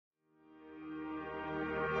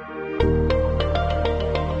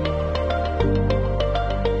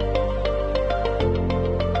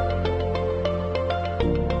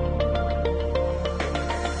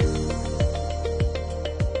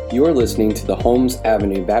You are listening to the Holmes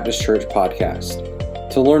Avenue Baptist Church podcast.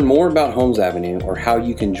 To learn more about Holmes Avenue or how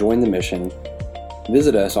you can join the mission,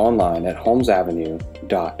 visit us online at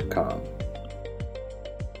holmesavenue.com.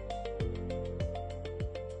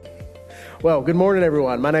 Well, good morning,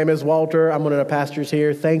 everyone. My name is Walter. I'm one of the pastors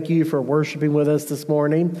here. Thank you for worshiping with us this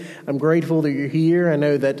morning. I'm grateful that you're here. I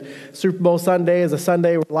know that Super Bowl Sunday is a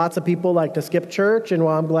Sunday where lots of people like to skip church, and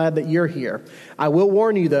well, I'm glad that you're here. I will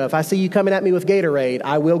warn you, though, if I see you coming at me with Gatorade,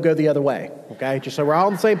 I will go the other way, okay? Just so we're all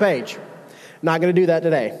on the same page. Not going to do that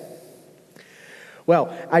today.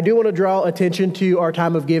 Well, I do want to draw attention to our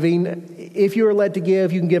time of giving. If you are led to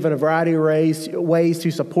give, you can give in a variety of ways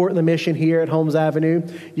to support the mission here at Holmes Avenue.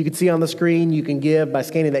 You can see on the screen, you can give by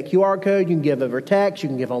scanning that QR code. You can give over text. You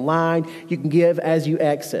can give online. You can give as you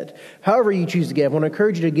exit. However you choose to give, I want to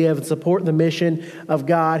encourage you to give and support the mission of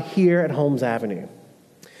God here at Holmes Avenue.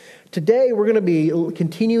 Today, we're going to be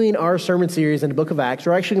continuing our sermon series in the book of Acts.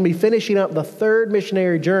 We're actually going to be finishing up the third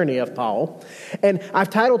missionary journey of Paul. And I've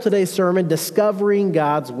titled today's sermon, Discovering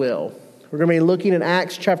God's Will. We're going to be looking at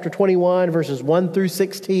Acts chapter 21, verses 1 through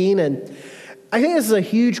 16. And I think this is a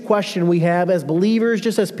huge question we have as believers,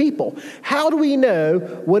 just as people. How do we know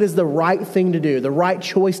what is the right thing to do, the right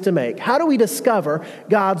choice to make? How do we discover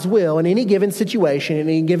God's will in any given situation, in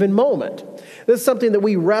any given moment? This is something that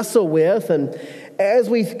we wrestle with, and as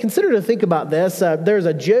we consider to think about this, there's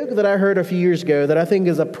a joke that I heard a few years ago that I think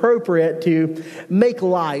is appropriate to make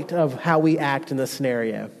light of how we act in this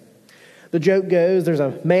scenario. The joke goes, there's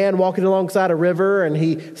a man walking alongside a river, and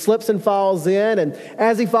he slips and falls in, and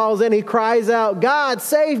as he falls in, he cries out, "God,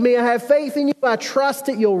 save me, I have faith in you, I trust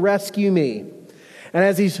that you'll rescue me." And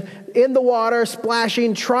as he's in the water,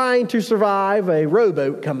 splashing, trying to survive, a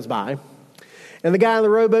rowboat comes by. And the guy in the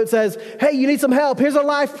rowboat says, "Hey, you need some help. Here's a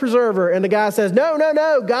life preserver." And the guy says, No,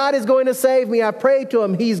 God is going to save me. I prayed to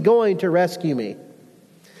him. He's going to rescue me."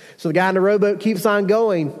 So the guy in the rowboat keeps on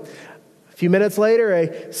going. A few minutes later,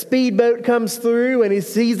 a speedboat comes through, and he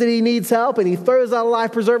sees that he needs help, and he throws out a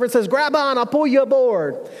life preserver and says, "Grab on, I'll pull you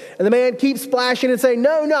aboard." And the man keeps splashing and saying,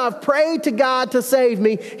 No, I've prayed to God to save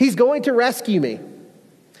me. He's going to rescue me."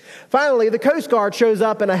 Finally, the Coast Guard shows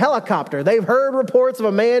up in a helicopter. They've heard reports of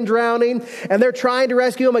a man drowning, and they're trying to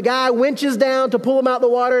rescue him. A guy winches down to pull him out of the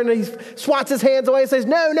water, and he swats his hands away and says,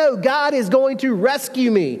 No, God is going to rescue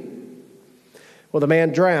me." Well, the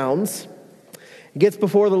man drowns. He gets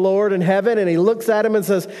before the Lord in heaven, and he looks at him and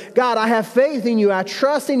says, "God, I have faith in you. I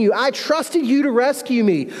trust in you. I trusted you to rescue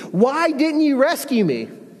me. Why didn't you rescue me?"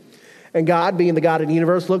 And God, being the God of the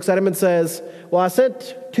universe, looks at him and says, "Well, I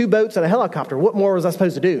sent 2 boats and a helicopter. What more was I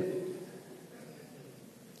supposed to do?"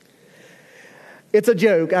 It's a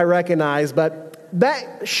joke, I recognize, but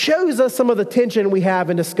that shows us some of the tension we have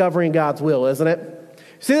in discovering God's will, isn't it?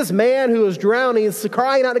 See, this man who is drowning is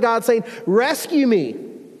crying out to God saying, "Rescue me."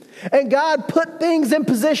 And God put things in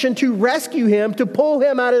position to rescue him, to pull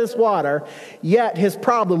him out of this water. Yet his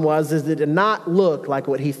problem is it did not look like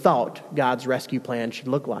what he thought God's rescue plan should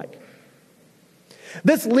look like.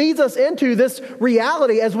 This leads us into this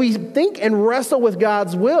reality as we think and wrestle with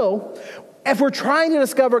God's will. If we're trying to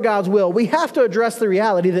discover God's will, we have to address the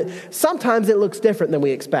reality that sometimes it looks different than we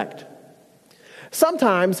expect.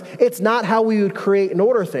 Sometimes it's not how we would create and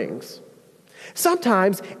order things.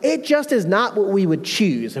 Sometimes it just is not what we would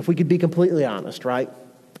choose, if we could be completely honest, right?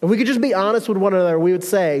 If we could just be honest with one another, we would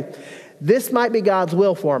say, this might be God's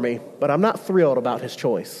will for me, but I'm not thrilled about his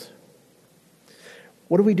choice.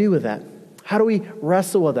 What do we do with that? How do we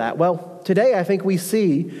wrestle with that? Well, today I think we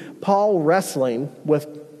see Paul wrestling with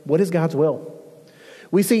what is God's will.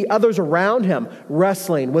 We see others around him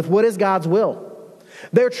wrestling with what is God's will.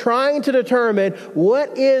 They're trying to determine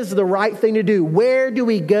what is the right thing to do. Where do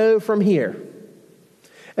we go from here?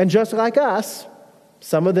 And just like us,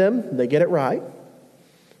 some of them, they get it right.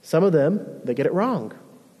 Some of them, they get it wrong.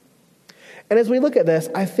 And as we look at this,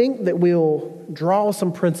 I think that we'll draw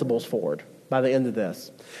some principles forward by the end of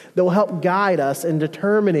this that will help guide us in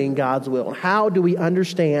determining God's will. How do we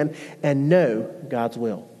understand and know God's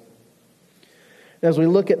will? As we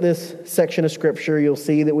look at this section of Scripture, you'll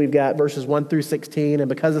see that we've got verses 1 through 16, and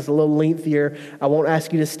because it's a little lengthier, I won't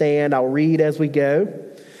ask you to stand. I'll read as we go.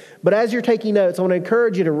 But as you're taking notes, I want to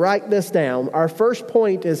encourage you to write this down. Our first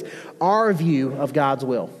point is our view of God's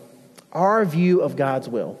will. Our view of God's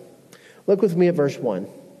will. Look with me at verse 1.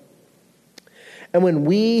 "And when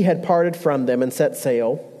we had parted from them and set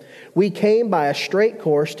sail, we came by a straight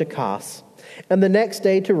course to Kos, and the next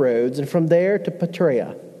day to Rhodes, and from there to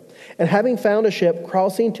Patara. And having found a ship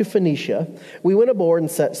crossing to Phoenicia, we went aboard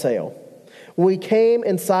and set sail. When we came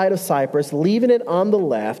in sight of Cyprus, leaving it on the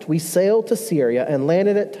left, we sailed to Syria and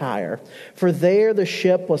landed at Tyre, for there the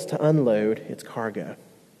ship was to unload its cargo."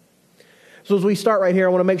 So as we start right here, I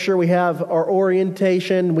want to make sure we have our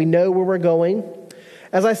orientation, we know where we're going.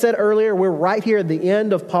 As I said earlier, we're right here at the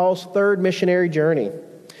end of Paul's third missionary journey.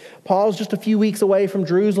 Paul's just a few weeks away from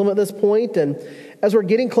Jerusalem at this point, and as we're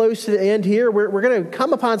getting close to the end here, we're going to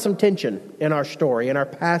come upon some tension in our story, in our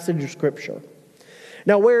passage of Scripture.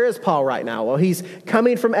 Now, where is Paul right now? Well, he's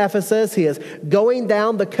coming from Ephesus. He is going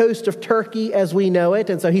down the coast of Turkey as we know it,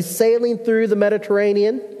 and so he's sailing through the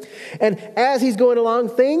Mediterranean. And as he's going along,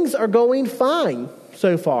 things are going fine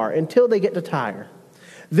so far until they get to Tyre.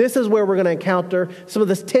 This is where we're going to encounter some of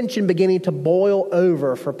this tension beginning to boil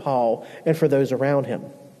over for Paul and for those around him.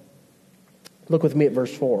 Look with me at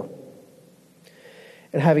verse 4.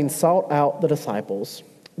 And having sought out the disciples,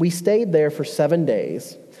 we stayed there for 7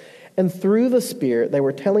 days, and through the Spirit they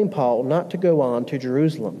were telling Paul not to go on to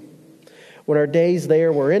Jerusalem. When our days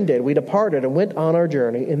there were ended, we departed and went on our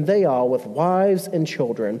journey, and they all, with wives and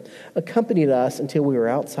children, accompanied us until we were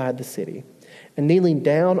outside the city. And kneeling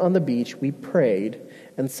down on the beach, we prayed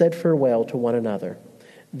and said farewell to one another.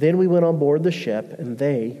 Then we went on board the ship, and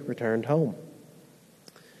they returned home.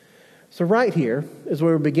 So right here is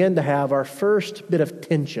where we begin to have our first bit of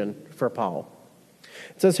tension for Paul.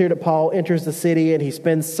 It says here that Paul enters the city and he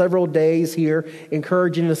spends several days here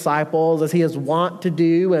encouraging disciples as he is wont to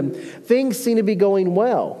do, and things seem to be going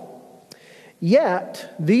well.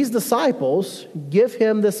 Yet, these disciples give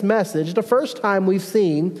him this message, the first time we've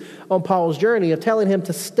seen on Paul's journey, of telling him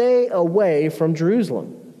to stay away from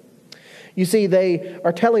Jerusalem. You see, they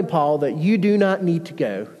are telling Paul that you do not need to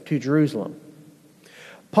go to Jerusalem.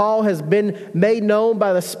 Paul has been made known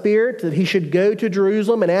by the Spirit that he should go to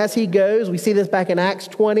Jerusalem, and as he goes, we see this back in Acts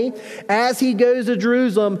 20, as he goes to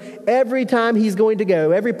Jerusalem, every time he's going to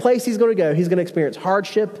go, every place he's going to go, he's going to experience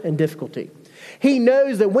hardship and difficulty. He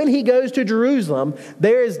knows that when he goes to Jerusalem,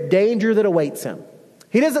 there is danger that awaits him.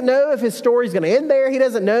 He doesn't know if his story is going to end there. He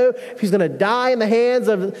doesn't know if he's going to die in the hands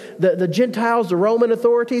of the Gentiles, the Roman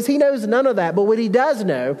authorities. He knows none of that, but what he does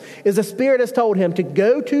know is the Spirit has told him to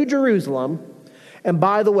go to Jerusalem. And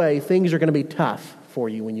by the way, things are going to be tough for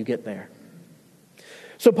you when you get there.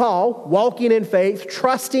 So Paul, walking in faith,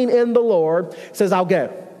 trusting in the Lord, says, I'll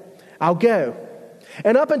go. I'll go.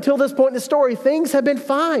 And up until this point in the story, things have been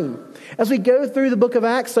fine. As we go through the book of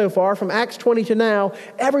Acts so far, from Acts 20 to now,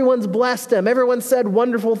 everyone's blessed him. Everyone said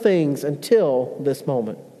wonderful things until this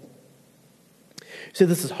moment. So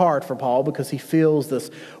this is hard for Paul because he feels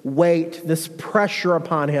this weight, this pressure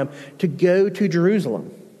upon him to go to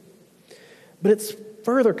Jerusalem. But it's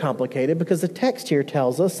further complicated because the text here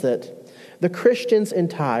tells us that the Christians in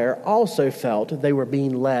Tyre also felt they were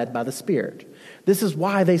being led by the Spirit. This is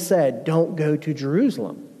why they said, don't go to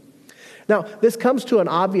Jerusalem. Now, this comes to an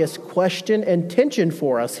obvious question and tension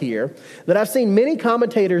for us here that I've seen many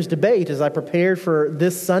commentators debate as I prepared for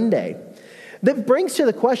this Sunday. That brings to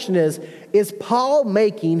the question is Paul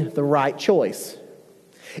making the right choice?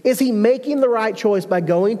 Is he making the right choice by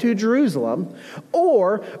going to Jerusalem?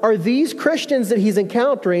 Or are these Christians that he's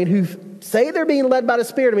encountering who say they're being led by the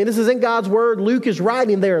Spirit? I mean, this is in God's Word. Luke is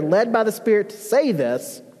writing they are led by the Spirit to say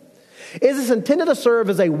this. Is this intended to serve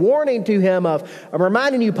as a warning to him of, I'm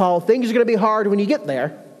reminding you, Paul, things are going to be hard when you get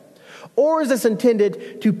there? Or is this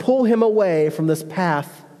intended to pull him away from this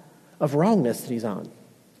path of wrongness that he's on?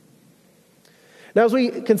 Now, as we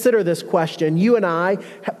consider this question, you and I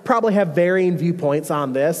probably have varying viewpoints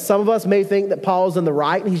on this. Some of us may think that Paul's in the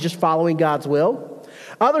right and he's just following God's will.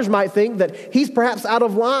 Others might think that he's perhaps out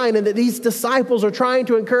of line and that these disciples are trying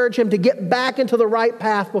to encourage him to get back into the right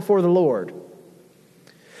path before the Lord.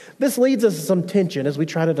 This leads us to some tension as we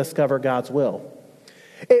try to discover God's will.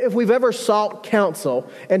 If we've ever sought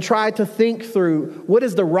counsel and tried to think through what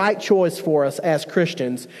is the right choice for us as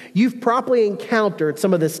Christians, you've probably encountered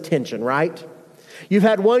some of this tension, right? You've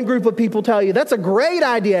had one group of people tell you, that's a great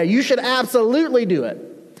idea. You should absolutely do it.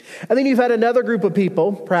 And then you've had another group of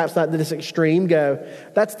people, perhaps not this extreme, go,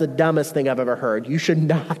 that's the dumbest thing I've ever heard. You should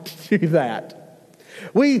not do that.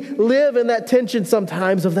 We live in that tension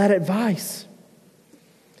sometimes of that advice.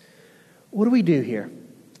 What do we do here?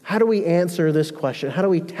 How do we answer this question? How do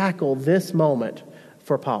we tackle this moment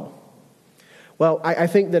for Paul? Well, I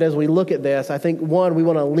think that as we look at this, I think, one, we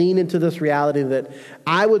want to lean into this reality that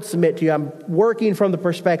I would submit to you. I'm working from the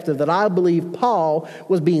perspective that I believe Paul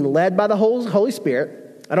was being led by the Holy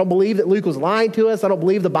Spirit. I don't believe that Luke was lying to us. I don't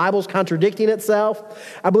believe the Bible's contradicting itself.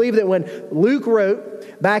 I believe that when Luke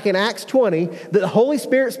wrote back in Acts 20 that the Holy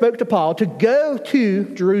Spirit spoke to Paul to go to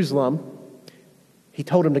Jerusalem, he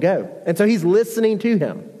told him to go. And so he's listening to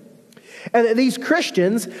him. And that these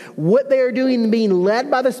Christians, what they are doing, being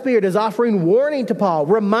led by the Spirit, is offering warning to Paul,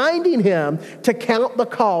 reminding him to count the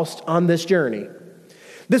cost on this journey.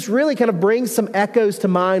 This really kind of brings some echoes to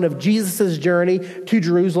mind of Jesus' journey to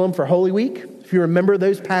Jerusalem for Holy Week. If you remember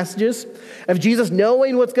those passages of Jesus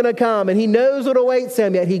knowing what's going to come, and he knows what awaits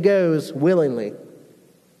him, yet he goes willingly.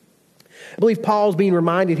 I believe Paul's being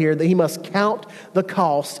reminded here that he must count the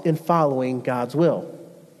cost in following God's will.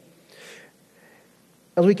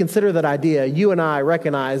 As we consider that idea, you and I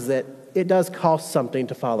recognize that it does cost something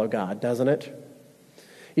to follow God, doesn't it?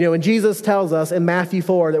 You know, when Jesus tells us in Matthew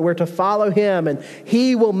 4 that we're to follow him and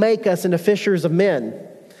he will make us into fishers of men,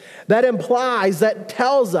 that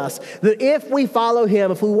tells us that if we follow him,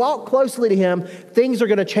 if we walk closely to him, things are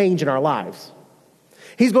going to change in our lives.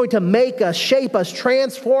 He's going to make us, shape us,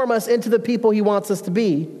 transform us into the people he wants us to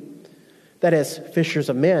be. That is, fishers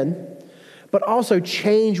of men. But also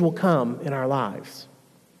change will come in our lives.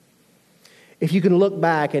 If you can look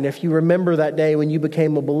back and if you remember that day when you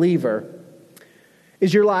became a believer,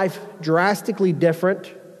 is your life drastically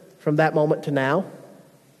different from that moment to now?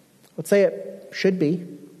 Let's say it should be.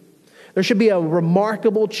 There should be a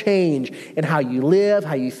remarkable change in how you live,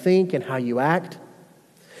 how you think, and how you act.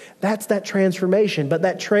 That's that transformation. But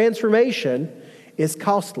that transformation is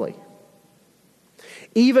costly.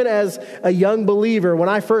 Even as a young believer, when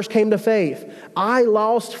I first came to faith, I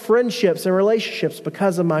lost friendships and relationships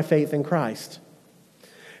because of my faith in Christ.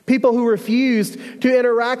 People who refused to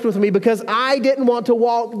interact with me because I didn't want to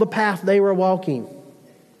walk the path they were walking.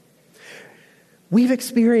 We've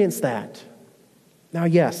experienced that. Now,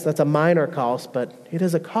 yes, that's a minor cost, but it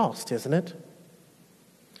is a cost, isn't it?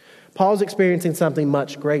 Paul's experiencing something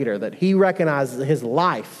much greater, that he recognizes that his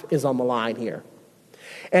life is on the line here.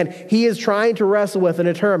 And he is trying to wrestle with and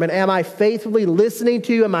determine, am I faithfully listening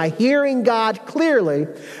to, am I hearing God clearly?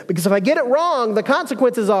 Because if I get it wrong, the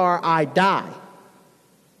consequences are I die.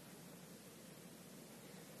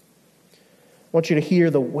 I want you to hear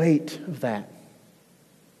the weight of that.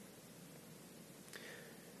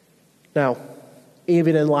 Now,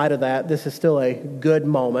 even in light of that, this is still a good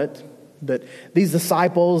moment that these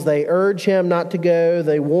disciples, they urge him not to go.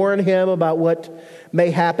 They warn him about what may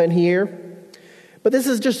happen here. But this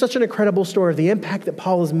is just such an incredible story of the impact that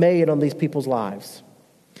Paul has made on these people's lives.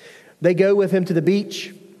 They go with him to the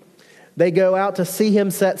beach. They go out to see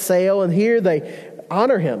him set sail, and here they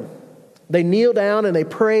honor him. They kneel down and they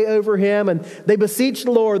pray over him, and they beseech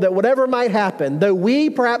the Lord that whatever might happen, though we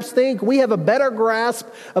perhaps think we have a better grasp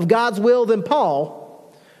of God's will than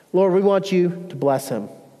Paul, Lord, we want you to bless him.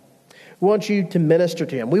 We want you to minister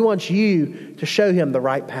to him. We want you to show him the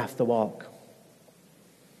right path to walk.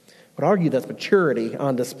 I would argue that's maturity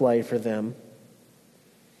on display for them.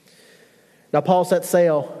 Now, Paul sets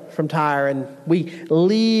sail from Tyre, and we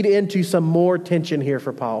lead into some more tension here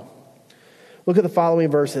for Paul. Look at the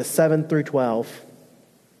following verses, 7 through 12.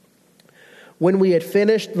 When we had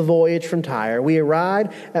finished the voyage from Tyre, we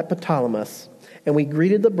arrived at Ptolemais, and we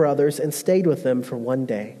greeted the brothers and stayed with them for one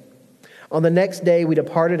day. On the next day, we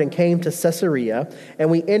departed and came to Caesarea,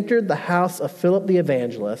 and we entered the house of Philip the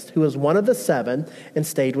evangelist, who was one of the 7, and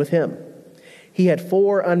stayed with him. He had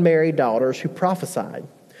 4 unmarried daughters who prophesied.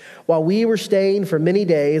 While we were staying for many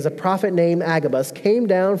days, a prophet named Agabus came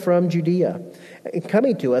down from Judea. And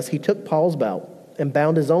coming to us, he took Paul's belt and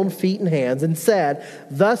bound his own feet and hands and said,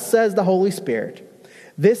 "Thus says the Holy Spirit,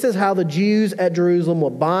 this is how the Jews at Jerusalem will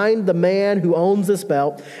bind the man who owns this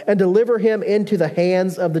belt and deliver him into the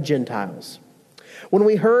hands of the Gentiles." When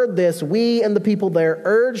we heard this, we and the people there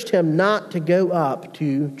urged him not to go up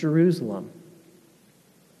to Jerusalem.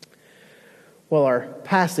 Well, our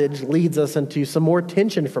passage leads us into some more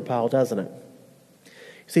tension for Paul, doesn't it?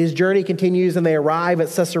 See, his journey continues and they arrive at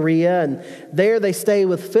Caesarea, and there they stay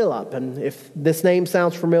with Philip. And if this name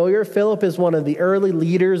sounds familiar, Philip is one of the early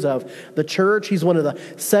leaders of the church. He's one of the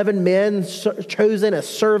 7 men chosen as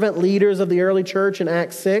servant leaders of the early church in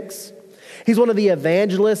Acts 6. He's one of the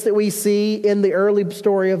evangelists that we see in the early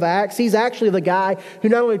story of Acts. He's actually the guy who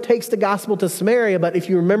not only takes the gospel to Samaria, but if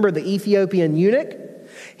you remember the Ethiopian eunuch,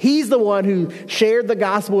 he's the one who shared the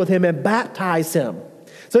gospel with him and baptized him.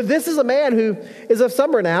 So this is a man who is of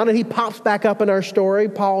some renown, and he pops back up in our story.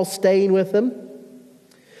 Paul's staying with them.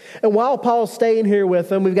 And while Paul's staying here with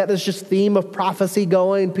them, we've got this just theme of prophecy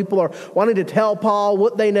going. People are wanting to tell Paul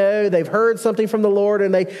what they know. They've heard something from the Lord,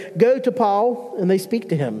 and they go to Paul and they speak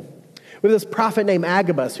to him. We have this prophet named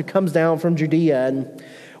Agabus who comes down from Judea, and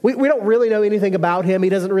we don't really know anything about him. He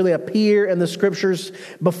doesn't really appear in the scriptures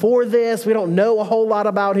before this. We don't know a whole lot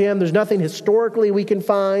about him. There's nothing historically we can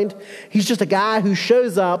find. He's just a guy who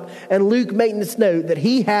shows up, and Luke made this note that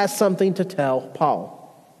he has something to tell Paul.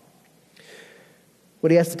 What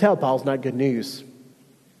he has to tell Paul is not good news.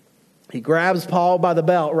 He grabs Paul by the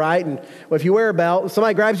belt, right? And if you wear a belt, if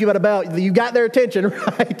somebody grabs you by the belt, you got their attention,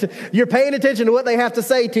 right? You're paying attention to what they have to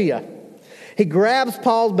say to you. He grabs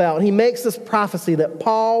Paul's belt and he makes this prophecy that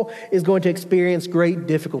Paul is going to experience great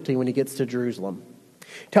difficulty when he gets to Jerusalem.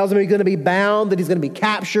 He tells him he's going to be bound, that he's going to be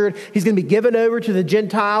captured, he's going to be given over to the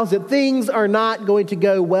Gentiles, that things are not going to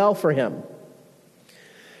go well for him.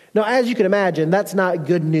 Now, as you can imagine, that's not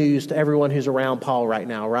good news to everyone who's around Paul right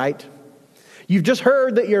now, right? You've just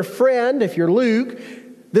heard that your friend, if you're Luke,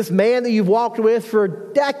 this man that you've walked with for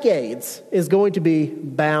decades, is going to be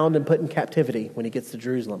bound and put in captivity when he gets to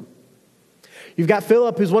Jerusalem. You've got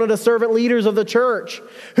Philip, who's one of the servant leaders of the church,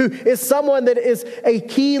 who is someone that is a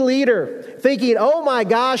key leader, thinking, oh my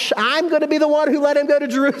gosh, I'm going to be the one who let him go to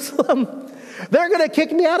Jerusalem. They're going to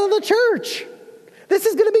kick me out of the church. This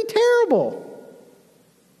is going to be terrible.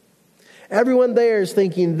 Everyone there is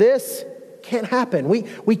thinking, this can't happen.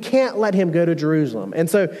 We can't let him go to Jerusalem. And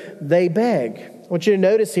so they beg. I want you to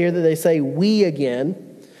notice here that they say we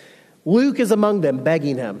again. Luke is among them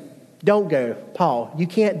begging him. Don't go, Paul. You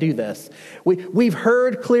can't do this. We've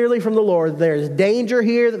heard clearly from the Lord that there's danger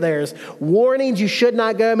here, that there's warnings you should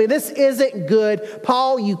not go. I mean, this isn't good.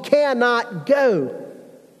 Paul, you cannot go.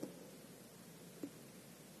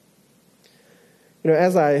 You know,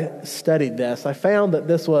 as I studied this, I found that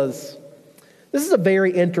this is a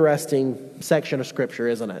very interesting section of Scripture,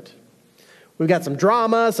 isn't it? We've got some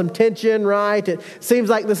drama, some tension, right? It seems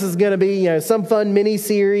like this is going to be, some fun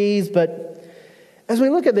mini-series, but as we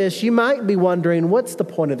look at this, you might be wondering, what's the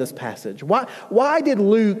point of this passage? Why did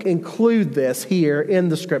Luke include this here in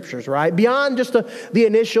the Scriptures, right? Beyond just the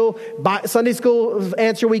initial Sunday school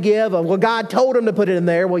answer we give of, well, God told him to put it in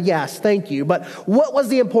there. Well, yes, thank you. But what was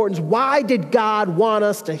the importance? Why did God want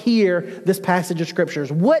us to hear this passage of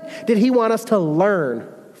Scriptures? What did he want us to learn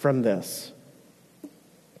from this?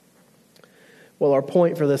 Well, our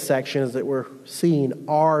point for this section is that we're seeing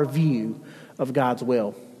our view of God's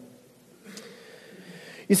will.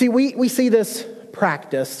 You see, we see this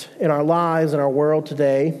practiced in our lives, in our world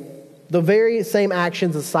today, the very same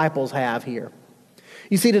actions the disciples have here.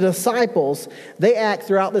 You see, the disciples, they act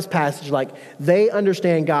throughout this passage like they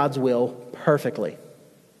understand God's will perfectly.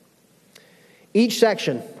 Each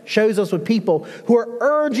section shows us with people who are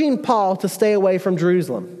urging Paul to stay away from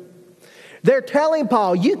Jerusalem. They're telling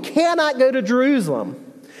Paul, you cannot go to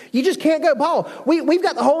Jerusalem. You just can't go. Paul, we've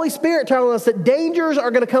got the Holy Spirit telling us that dangers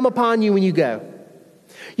are going to come upon you when you go.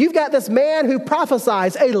 You've got this man who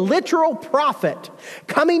prophesies, a literal prophet,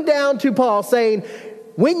 coming down to Paul saying,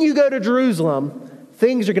 when you go to Jerusalem,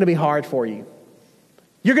 things are going to be hard for you.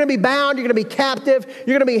 You're going to be bound, you're going to be captive,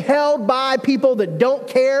 you're going to be held by people that don't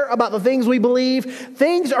care about the things we believe.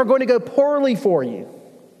 Things are going to go poorly for you.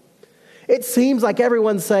 It seems like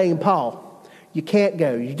everyone's saying, Paul, you can't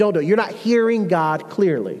go, you don't do it. You're not hearing God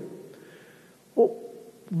clearly. Well,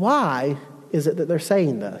 why is it that they're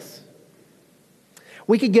saying this?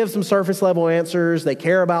 We could give some surface level answers. They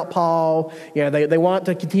care about Paul. They want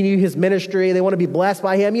to continue his ministry. They want to be blessed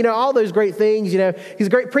by him. All those great things. He's a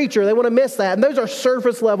great preacher. They want to miss that. And those are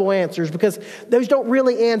surface level answers because those don't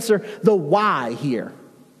really answer the why here.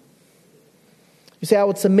 You see, I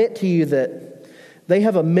would submit to you that they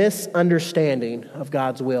have a misunderstanding of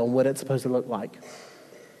God's will and what it's supposed to look like.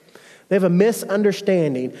 They have a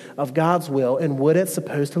misunderstanding of God's will and what it's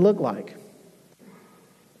supposed to look like.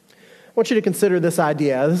 I want you to consider this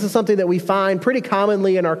idea. This is something that we find pretty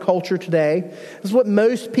commonly in our culture today. This is what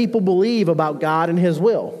most people believe about God and his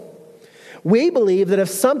will. We believe that if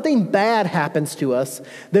something bad happens to us,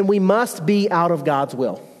 then we must be out of God's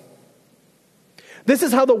will. This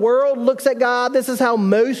is how the world looks at God. This is how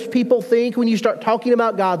most people think when you start talking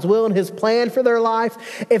about God's will and his plan for their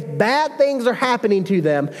life. If bad things are happening to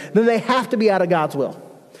them, then they have to be out of God's will.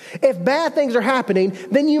 If bad things are happening,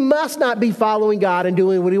 then you must not be following God and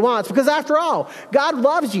doing what he wants. Because after all, God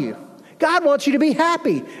loves you. God wants you to be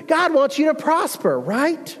happy. God wants you to prosper,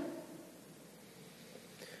 right?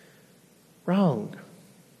 Wrong.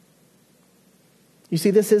 You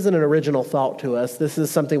see, this isn't an original thought to us. This is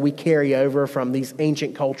something we carry over from these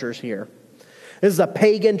ancient cultures here. This is a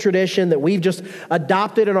pagan tradition that we've just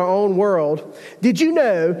adopted in our own world. Did you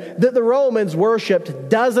know that the Romans worshipped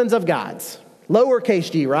dozens of gods? Lowercase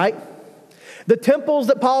g, right? The temples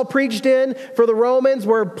that Paul preached in for the Romans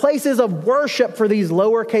were places of worship for these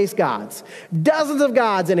lowercase gods. Dozens of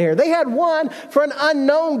gods in here. They had one for an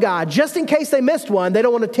unknown God. Just in case they missed one, they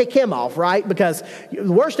don't want to tick him off, right? Because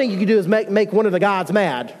the worst thing you could do is make one of the gods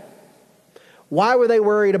mad. Why were they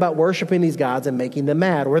worried about worshiping these gods and making them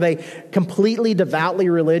mad? Were they completely devoutly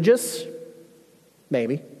religious?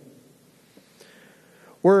 Maybe.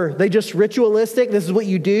 Were they just ritualistic? This is what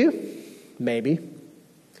you do? Maybe.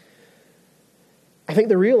 I think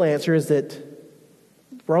the real answer is that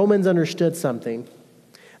Romans understood something.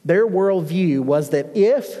 Their worldview was that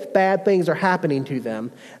if bad things are happening to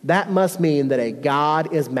them, that must mean that a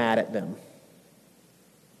God is mad at them.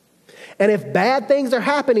 And if bad things are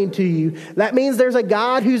happening to you, that means there's a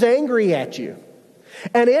God who's angry at you.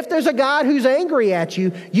 And if there's a God who's angry at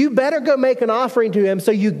you, you better go make an offering to him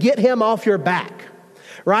so you get him off your back.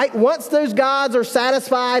 Right? Once those gods are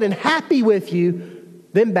satisfied and happy with you,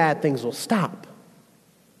 then bad things will stop.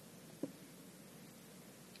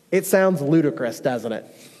 It sounds ludicrous, doesn't it?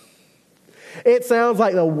 It sounds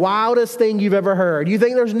like the wildest thing you've ever heard. You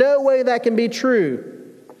think there's no way that can be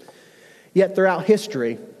true. Yet throughout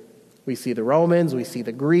history, we see the Romans, we see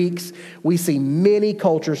the Greeks, we see many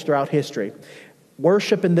cultures throughout history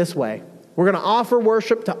worship in this way. We're going to offer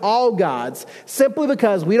worship to all gods simply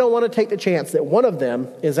because we don't want to take the chance that one of them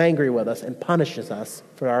is angry with us and punishes us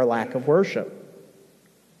for our lack of worship.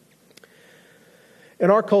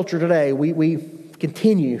 In our culture today, we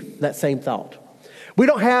continue that same thought. We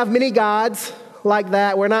don't have many gods like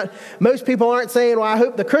that. Most people aren't saying, well, I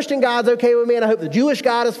hope the Christian God's okay with me, and I hope the Jewish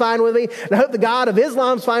God is fine with me, and I hope the God of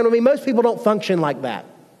Islam's fine with me. Most people don't function like that.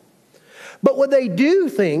 But what they do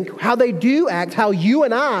think, how they do act, how you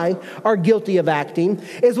and I are guilty of acting,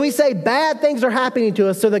 is we say bad things are happening to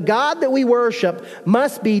us, so the God that we worship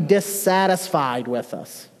must be dissatisfied with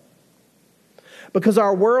us. Because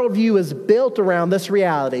our worldview is built around this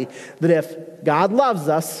reality that if God loves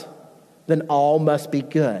us, then all must be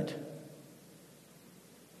good.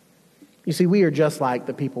 You see, we are just like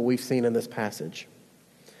the people we've seen in this passage.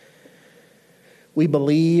 We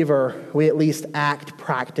believe, or we at least act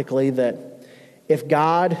practically, that if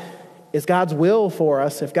God is God's will for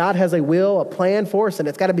us, if God has a will, a plan for us, then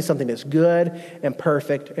it's got to be something that's good and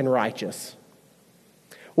perfect and righteous.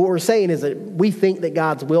 What we're saying is that we think that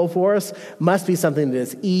God's will for us must be something that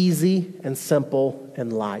is easy and simple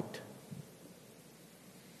and light.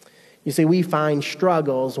 You see, we find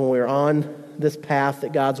struggles when we're on this path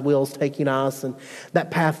that God's will is taking us, and that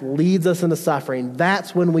path leads us into suffering.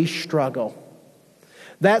 That's when we struggle.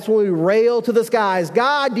 That's when we rail to the skies.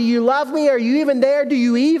 God, do you love me? Are you even there? Do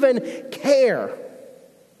you even care?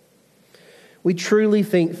 We truly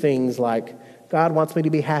think things like, God wants me to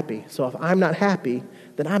be happy. So if I'm not happy,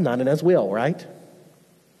 then I'm not in his will, right?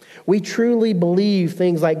 We truly believe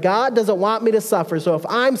things like, God doesn't want me to suffer. So if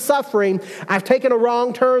I'm suffering, I've taken a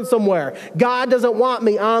wrong turn somewhere. God doesn't want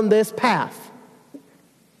me on this path.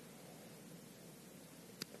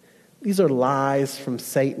 These are lies from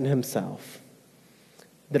Satan himself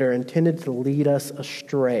that are intended to lead us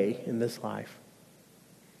astray in this life.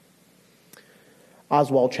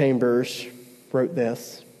 Oswald Chambers wrote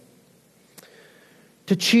this: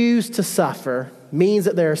 to choose to suffer means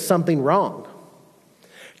that there is something wrong.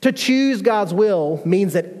 To choose God's will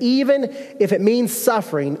means that even if it means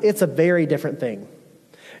suffering, it's a very different thing.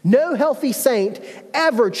 No healthy saint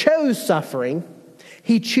ever chose suffering.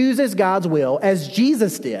 He chooses God's will as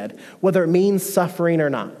Jesus did, whether it means suffering or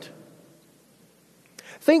not.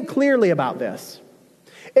 Think clearly about this.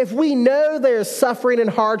 If we know there's suffering and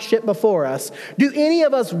hardship before us, do any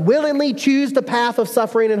of us willingly choose the path of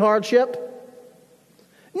suffering and hardship?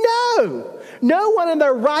 No. No one in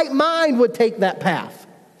their right mind would take that path.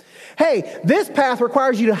 Hey, this path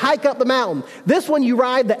requires you to hike up the mountain. This one you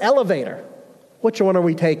ride the elevator. Which one are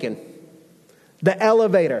we taking? The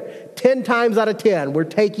elevator. 10 times out of 10, we're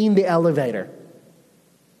taking the elevator.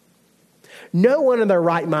 No one in their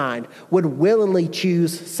right mind would willingly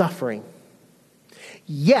choose suffering.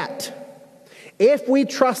 Yet, if we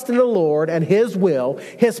trust in the Lord and his will,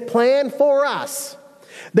 his plan for us,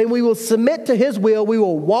 then we will submit to his will. We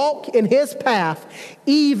will walk in his path,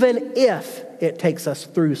 even if it takes us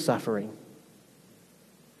through suffering.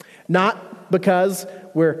 Not because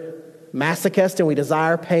we're masochists and we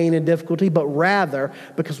desire pain and difficulty, but rather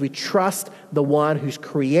because we trust the one who's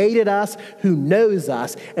created us, who knows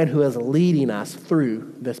us, and who is leading us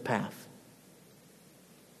through this path.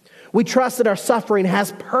 We trust that our suffering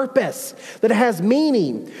has purpose, that it has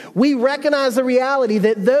meaning. We recognize the reality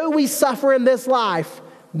that though we suffer in this life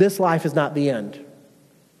is not the end.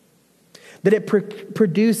 That it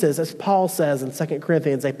produces, as Paul says in 2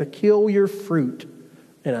 Corinthians, a peculiar fruit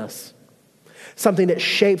in us. Something that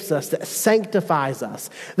shapes us, that sanctifies us,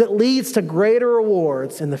 that leads to greater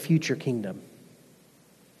rewards in the future kingdom.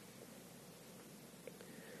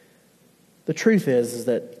 The truth is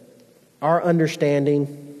that our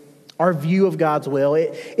understanding, our view of God's will,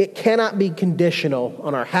 it cannot be conditional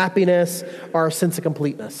on our happiness or our sense of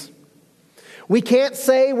completeness. We can't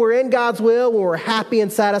say we're in God's will when we're happy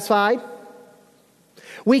and satisfied.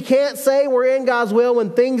 We can't say we're in God's will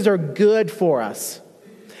when things are good for us.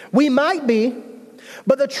 We might be,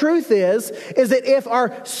 But the truth is that if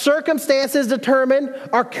our circumstances determine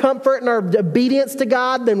our comfort and our obedience to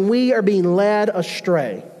God, then we are being led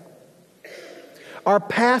astray. Our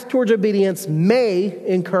path towards obedience may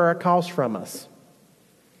incur a cost from us.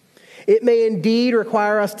 It may indeed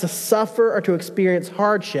require us to suffer or to experience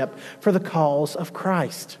hardship for the cause of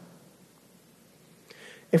Christ.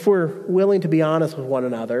 If we're willing to be honest with one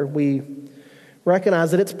another, we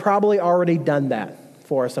recognize that it's probably already done that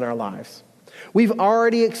for us in our lives. We've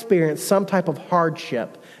already experienced some type of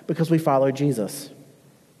hardship because we follow Jesus.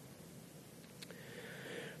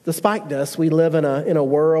 Despite this, we live in a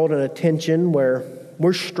world and a tension where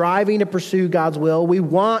we're striving to pursue God's will. We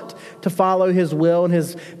want to follow His will and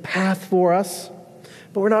His path for us,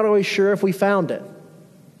 but we're not always sure if we found it,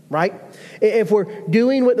 right? If we're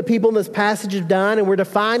doing what the people in this passage have done and we're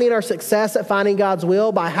defining our success at finding God's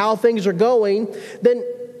will by how things are going, then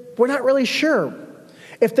we're not really sure.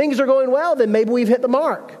 If things are going well, then maybe we've hit the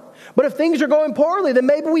mark. But if things are going poorly, then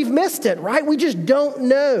maybe we've missed it, right? We just don't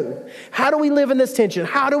know. How do we live in this tension?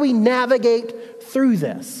 How do we navigate through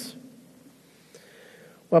this?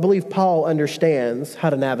 Well, I believe Paul understands how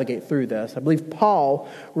to navigate through this. I believe Paul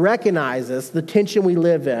recognizes the tension we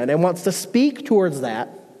live in and wants to speak towards that.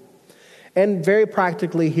 And very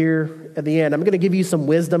practically here at the end, I'm going to give you some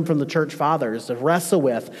wisdom from the church fathers to wrestle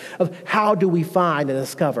with of how do we find and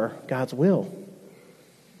discover God's will.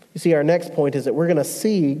 You see, our next point is that we're going to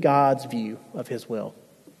see God's view of His will.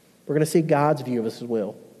 We're going to see God's view of His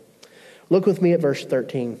will. Look with me at verse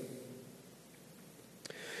 13.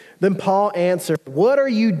 Then Paul answered, "What are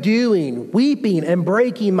you doing, weeping and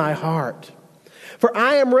breaking my heart? For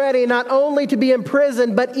I am ready not only to be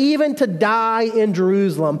imprisoned, but even to die in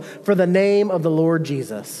Jerusalem for the name of the Lord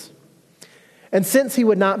Jesus." And since he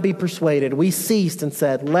would not be persuaded, we ceased and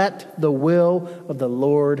said, "Let the will of the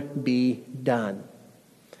Lord be done."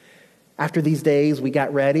 After these days, we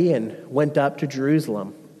got ready and went up to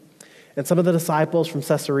Jerusalem. And some of the disciples from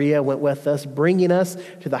Caesarea went with us, bringing us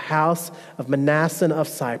to the house of Manasseh of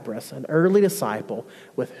Cyprus, an early disciple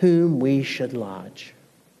with whom we should lodge.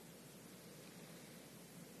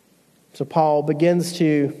 So Paul begins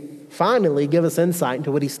to finally give us insight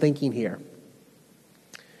into what he's thinking here.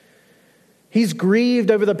 He's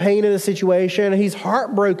grieved over the pain of the situation, and he's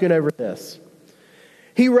heartbroken over this.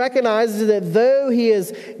 He recognizes that though he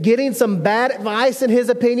is getting some bad advice in his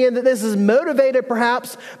opinion, that this is motivated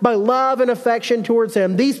perhaps by love and affection towards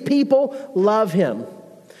him. These people love him.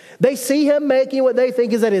 They see him making what they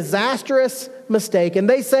think is a disastrous mistake, and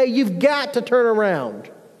they say, "You've got to turn around."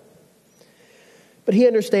 But he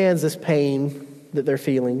understands this pain that they're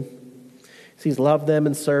feeling. He's loved them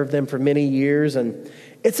and served them for many years, and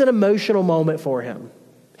it's an emotional moment for him.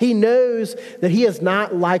 He knows that he is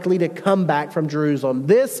not likely to come back from Jerusalem.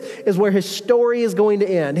 This is where his story is going to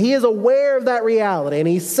end. He is aware of that reality, and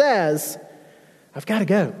he says, "I've got to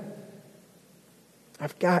go.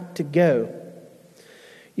 I've got to go."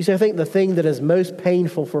 You see, I think the thing that is most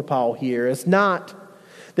painful for Paul here is not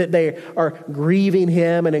that they are grieving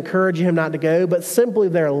him and encouraging him not to go, but simply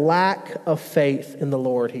their lack of faith in the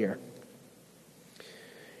Lord here.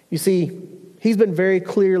 You see, he's been very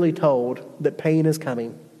clearly told that pain is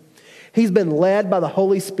coming. He's been led by the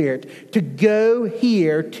Holy Spirit to go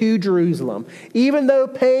here to Jerusalem. Even though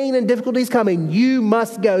pain and difficulty is coming, you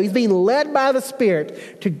must go. He's being led by the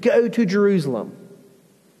Spirit to go to Jerusalem.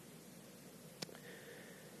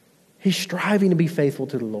 He's striving to be faithful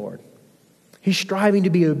to the Lord. He's striving to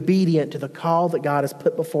be obedient to the call that God has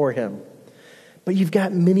put before him. But you've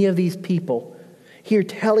got many of these people here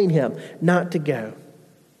telling him not to go.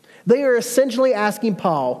 They are essentially asking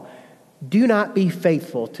Paul, "Do not be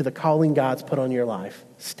faithful to the calling God's put on your life.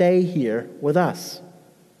 Stay here with us."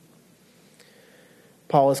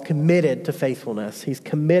 Paul is committed to faithfulness. He's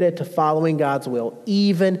committed to following God's will,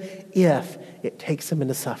 even if it takes him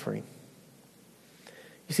into suffering.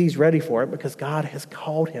 You see, he's ready for it because God has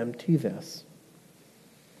called him to this.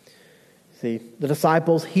 See, the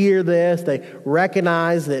disciples hear this. They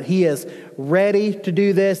recognize that he is ready to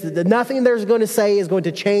do this, that nothing they're going to say is going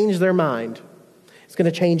to change their mind. It's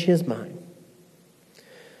going to change his mind.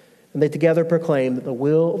 And they together proclaim that the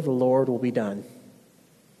will of the Lord will be done.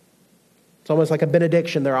 It's almost like a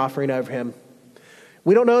benediction they're offering over him.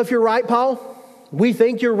 "We don't know if you're right, Paul. We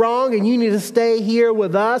think you're wrong and you need to stay here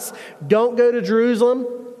with us. Don't go to Jerusalem.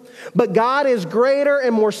 But God is greater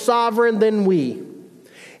and more sovereign than we.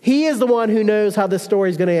 He is the one who knows how this story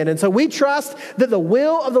is going to end. And so we trust that the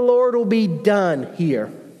will of the Lord will be done here."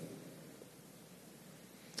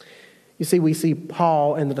 You see, we see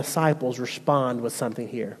Paul and the disciples respond with something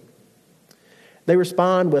here. They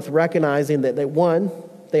respond with recognizing that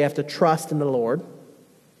they have to trust in the Lord.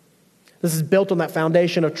 This is built on that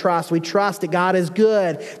foundation of trust. We trust that God is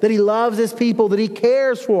good, that he loves his people, that he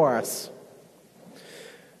cares for us.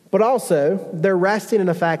 But also, they're resting in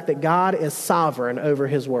the fact that God is sovereign over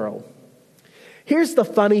his world. Here's the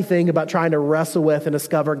funny thing about trying to wrestle with and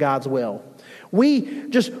discover God's will. We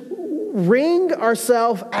just wring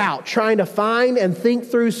ourselves out trying to find and think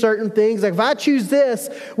through certain things. Like if I choose this,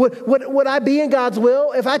 would I be in God's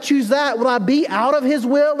will? If I choose that, will I be out of his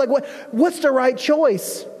will? Like what's the right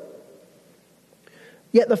choice?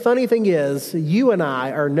 Yet the funny thing is, you and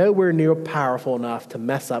I are nowhere near powerful enough to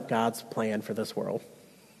mess up God's plan for this world.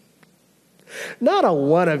 Not a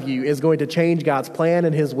one of you is going to change God's plan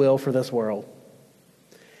and his will for this world.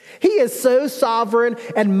 He is so sovereign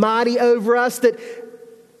and mighty over us that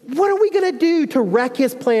what are we going to do to wreck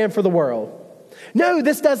his plan for the world? No,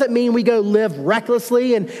 this doesn't mean we go live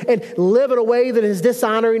recklessly and live in a way that is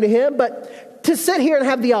dishonoring to him, but to sit here and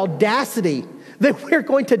have the audacity that we're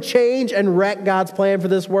going to change and wreck God's plan for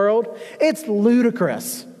this world, it's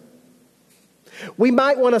ludicrous. We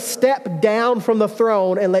might want to step down from the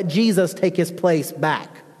throne and let Jesus take his place back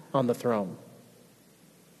on the throne.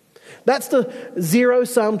 That's the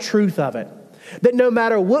zero-sum truth of it. That no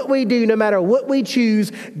matter what we do, no matter what we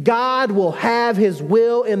choose, God will have his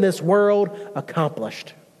will in this world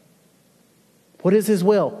accomplished. What is his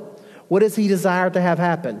will? What does he desire to have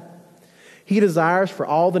happen? He desires for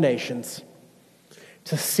all the nations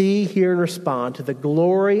to see, hear, and respond to the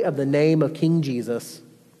glory of the name of King Jesus,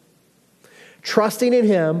 trusting in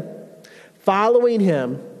him, following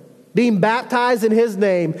him, being baptized in his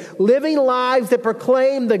name, living lives that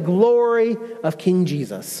proclaim the glory of King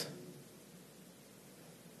Jesus.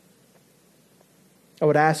 I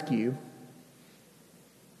would ask you,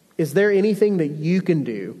 is there anything that you can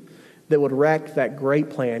do that would wreck that great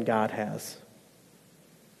plan God has?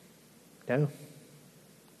 No.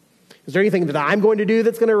 Is there anything that I'm going to do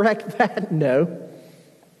that's going to wreck that? No.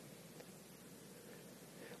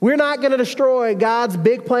 We're not going to destroy God's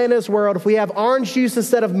big plan in this world if we have orange juice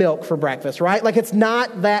instead of milk for breakfast, right? Like it's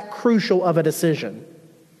not that crucial of a decision.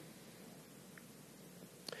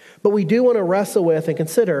 But we do want to wrestle with and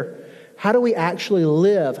consider, how do we actually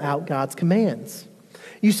live out God's commands?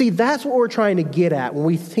 You see, that's what we're trying to get at when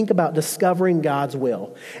we think about discovering God's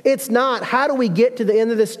will. It's not how do we get to the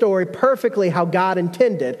end of this story perfectly how God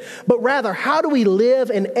intended, but rather how do we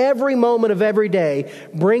live in every moment of every day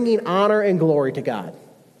bringing honor and glory to God?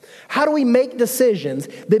 How do we make decisions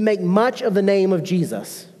that make much of the name of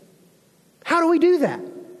Jesus? How do we do that?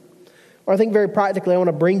 Or I think very practically, I want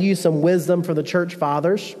to bring you some wisdom for the church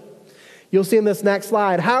fathers. You'll see in this next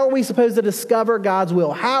slide, how are we supposed to discover God's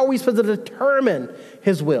will? How are we supposed to determine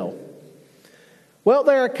his will? Well,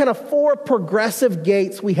 there are kind of 4 progressive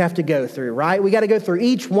gates we have to go through, right? We got to go through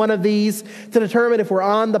each one of these to determine if we're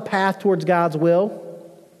on the path towards God's will.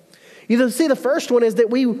 You see, the first one is that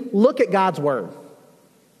we look at God's word,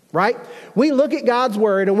 right? We look at God's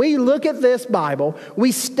word and we look at this Bible.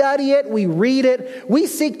 We study it, we read it, we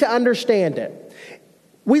seek to understand it.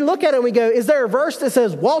 We look at it and we go, is there a verse that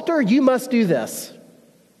says, Walter, you must do this?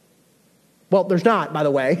 Well, there's not, by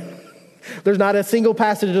the way. There's not a single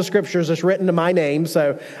passage of scriptures that's written to my name,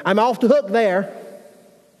 so I'm off the hook there.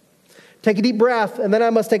 Take a deep breath, and then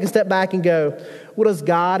I must take a step back and go, what does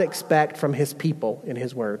God expect from his people in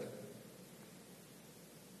his word?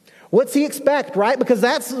 What's he expect, right? Because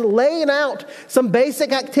that's laying out some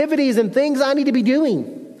basic activities and things I need to be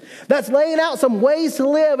doing. That's laying out some ways to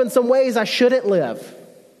live and some ways I shouldn't live.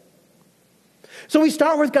 So we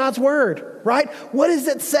start with God's word, right? What does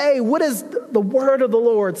it say? What does the word of the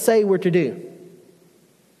Lord say we're to do?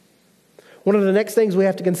 One of the next things we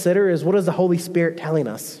have to consider is, what is the Holy Spirit telling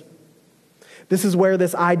us? This is where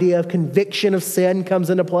this idea of conviction of sin comes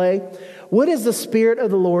into play. What is the Spirit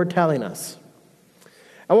of the Lord telling us?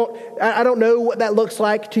 I don't know what that looks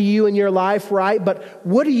like to you in your life, right? But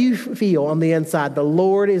what do you feel on the inside? The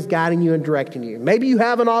Lord is guiding you and directing you. Maybe you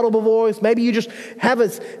have an audible voice. Maybe you just have a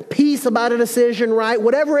peace about a decision, right?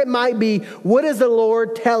 Whatever it might be, what is the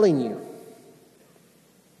Lord telling you?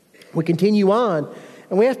 We continue on,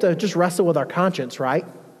 and we have to just wrestle with our conscience, right?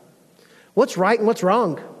 What's right and what's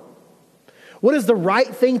wrong? What is the right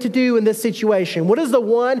thing to do in this situation? What is the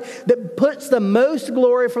one that puts the most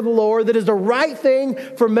glory for the Lord, that is the right thing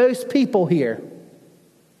for most people here?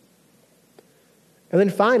 And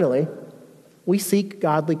then finally, we seek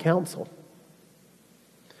godly counsel.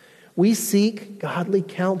 We seek godly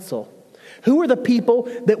counsel. Who are the people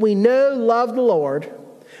that we know love the Lord,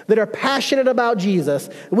 that are passionate about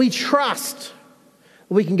Jesus, we trust?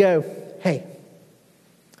 We can go, hey,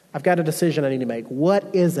 I've got a decision I need to make.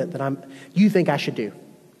 What is it that you think I should do?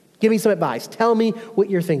 Give me some advice. Tell me what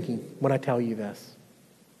you're thinking when I tell you this.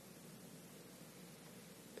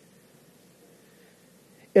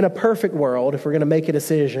 In a perfect world, if we're going to make a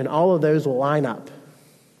decision, all of those will line up,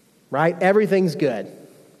 right? Everything's good.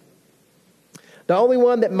 The only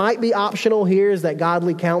one that might be optional here is that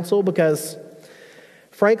godly counsel, because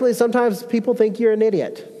frankly, sometimes people think you're an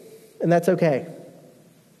idiot, and that's okay.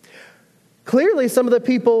 Clearly, some of the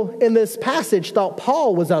people in this passage thought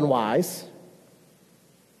Paul was unwise.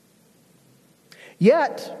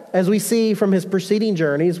 Yet, as we see from his preceding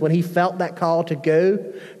journeys, when he felt that call to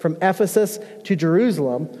go from Ephesus to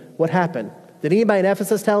Jerusalem, what happened? Did anybody in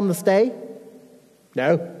Ephesus tell him to stay?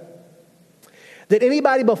 No. Did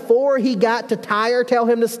anybody before he got to Tyre tell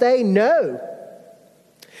him to stay? No.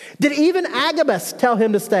 Did even Agabus tell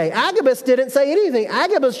him to stay? Agabus didn't say anything.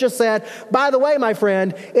 Agabus just said, by the way, my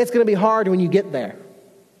friend, it's going to be hard when you get there.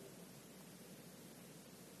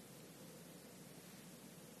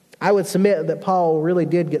 I would submit that Paul really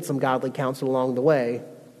did get some godly counsel along the way.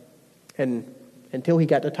 And until he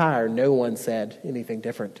got to Tyre, no one said anything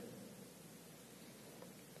different.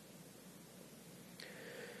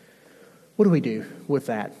 What do we do with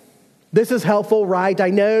that? This is helpful, right? I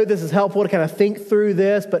know this is helpful to kind of think through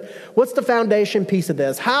this, but what's the foundation piece of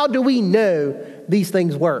this? How do we know these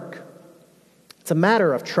things work? It's a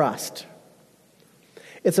matter of trust.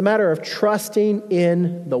 It's a matter of trusting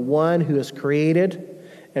in the one who has created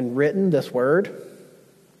and written this word.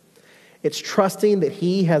 It's trusting that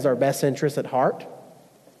he has our best interests at heart.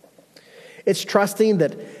 It's trusting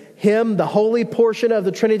that him, the holy portion of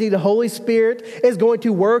the Trinity, the Holy Spirit, is going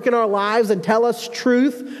to work in our lives and tell us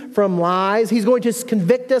truth from lies. He's going to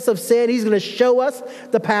convict us of sin. He's going to show us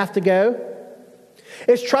the path to go.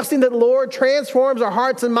 It's trusting that the Lord transforms our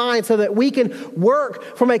hearts and minds so that we can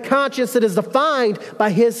work from a conscience that is defined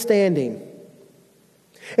by his standing.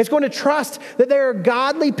 It's going to trust that there are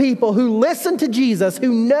godly people who listen to Jesus,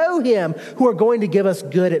 who know him, who are going to give us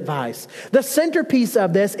good advice. The centerpiece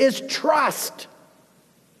of this is trust.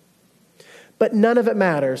 But none of it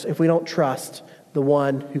matters if we don't trust the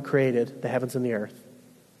one who created the heavens and the earth.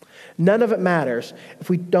 None of it matters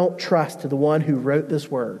if we don't trust the one who wrote this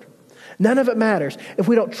word. None of it matters if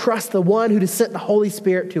we don't trust the one who sent the Holy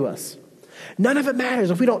Spirit to us. None of it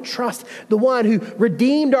matters if we don't trust the one who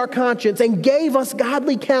redeemed our conscience and gave us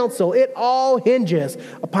godly counsel. It all hinges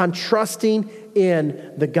upon trusting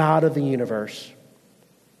in the God of the universe.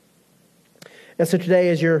 And so today,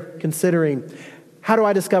 as you're considering, how do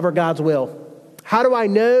I discover God's will? How do I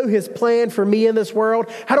know his plan for me in this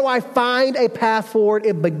world? How do I find a path forward?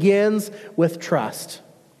 It begins with trust.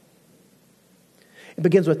 It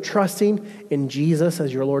begins with trusting in Jesus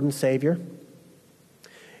as your Lord and Savior.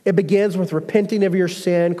 It begins with repenting of your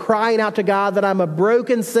sin, crying out to God that I'm a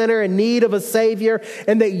broken sinner in need of a Savior,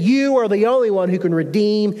 and that you are the only one who can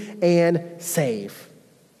redeem and save.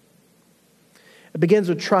 It begins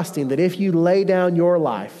with trusting that if you lay down your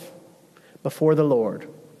life before the Lord,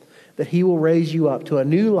 that he will raise you up to a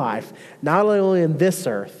new life, not only in this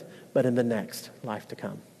earth, but in the next life to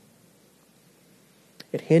come.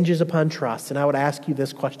 It hinges upon trust, and I would ask you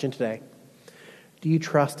this question today. Do you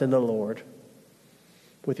trust in the Lord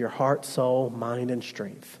with your heart, soul, mind, and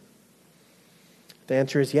strength? If the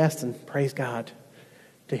answer is yes, then praise God.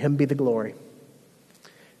 To him be the glory.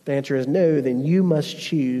 If the answer is no, then you must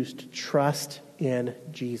choose to trust in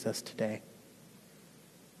Jesus today.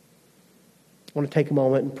 I want to take a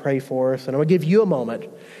moment and pray for us, and I want to give you a moment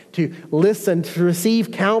to listen, to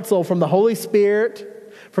receive counsel from the Holy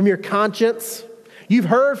Spirit, from your conscience. You've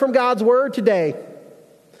heard from God's word today.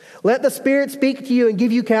 Let the Spirit speak to you and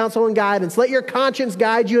give you counsel and guidance. Let your conscience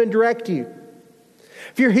guide you and direct you.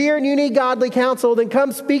 If you're here and you need godly counsel, then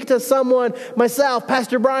come speak to someone, myself,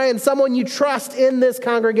 Pastor Brian, someone you trust in this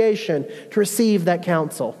congregation to receive that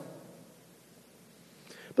counsel.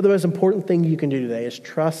 But the most important thing you can do today is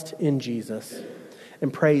trust in Jesus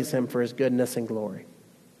and praise him for his goodness and glory.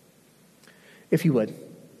 If you would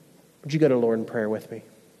you go to the Lord in prayer with me?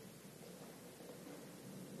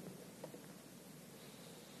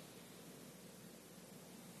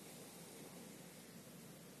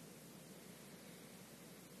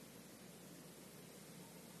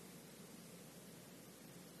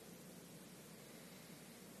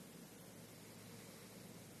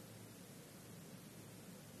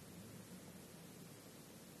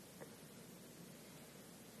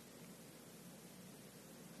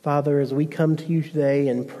 Father, as we come to you today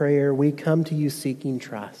in prayer, we come to you seeking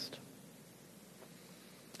trust.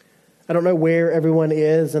 I don't know where everyone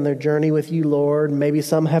is in their journey with you, Lord. Maybe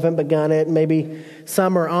some haven't begun it. Maybe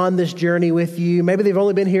some are on this journey with you. Maybe they've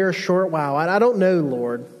only been here a short while. I don't know,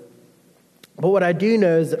 Lord. But what I do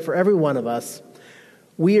know is that for every one of us,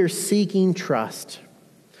 we are seeking trust.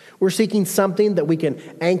 We're seeking something that we can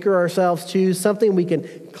anchor ourselves to, something we can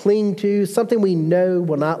cling to, something we know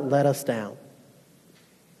will not let us down.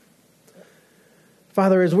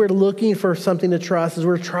 Father, as we're looking for something to trust, as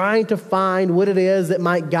we're trying to find what it is that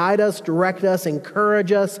might guide us, direct us,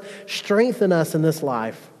 encourage us, strengthen us in this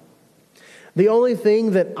life, the only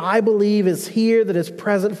thing that I believe is here, that is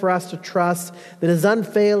present for us to trust, that is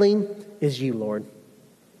unfailing, is you, Lord.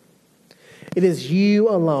 It is you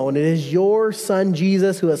alone. It is your Son,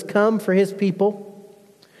 Jesus, who has come for his people,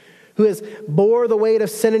 who has bore the weight of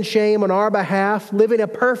sin and shame on our behalf, living a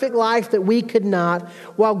perfect life that we could not,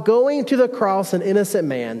 while going to the cross an innocent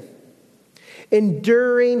man,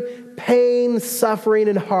 enduring pain, suffering,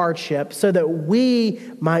 and hardship so that we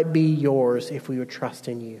might be yours if we would trust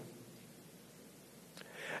in you.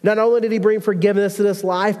 Not only did he bring forgiveness to this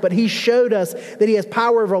life, but he showed us that he has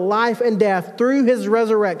power over life and death through his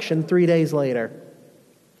resurrection 3 days later.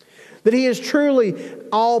 That he is truly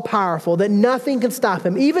all-powerful, that nothing can stop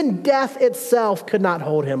him. Even death itself could not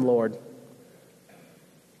hold him, Lord.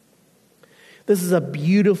 This is a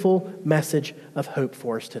beautiful message of hope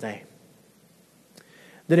for us today.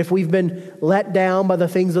 That if we've been let down by the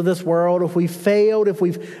things of this world, if we've failed, if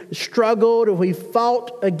we've struggled, if we've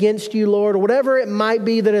fought against you, Lord, or whatever it might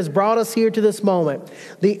be that has brought us here to this moment,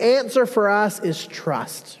 the answer for us is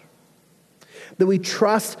trust. That we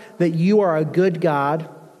trust that you are a good God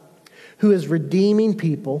who is redeeming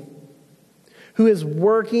people, who is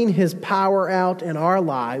working his power out in our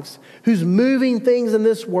lives, who's moving things in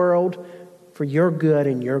this world for your good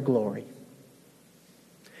and your glory.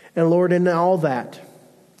 And Lord, in all that,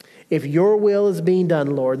 if your will is being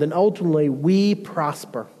done, Lord, then ultimately we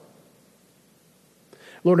prosper.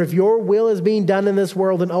 Lord, if your will is being done in this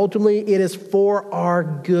world, then ultimately it is for our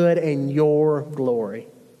good and your glory.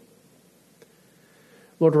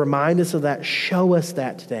 Lord, remind us of that. Show us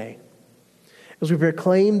that today. As we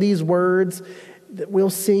proclaim these words that we'll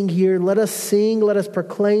sing here, let us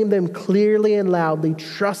proclaim them clearly and loudly,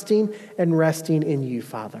 trusting and resting in you,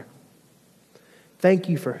 Father. Thank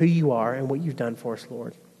you for who you are and what you've done for us,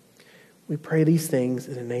 Lord. We pray these things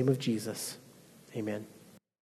in the name of Jesus. Amen.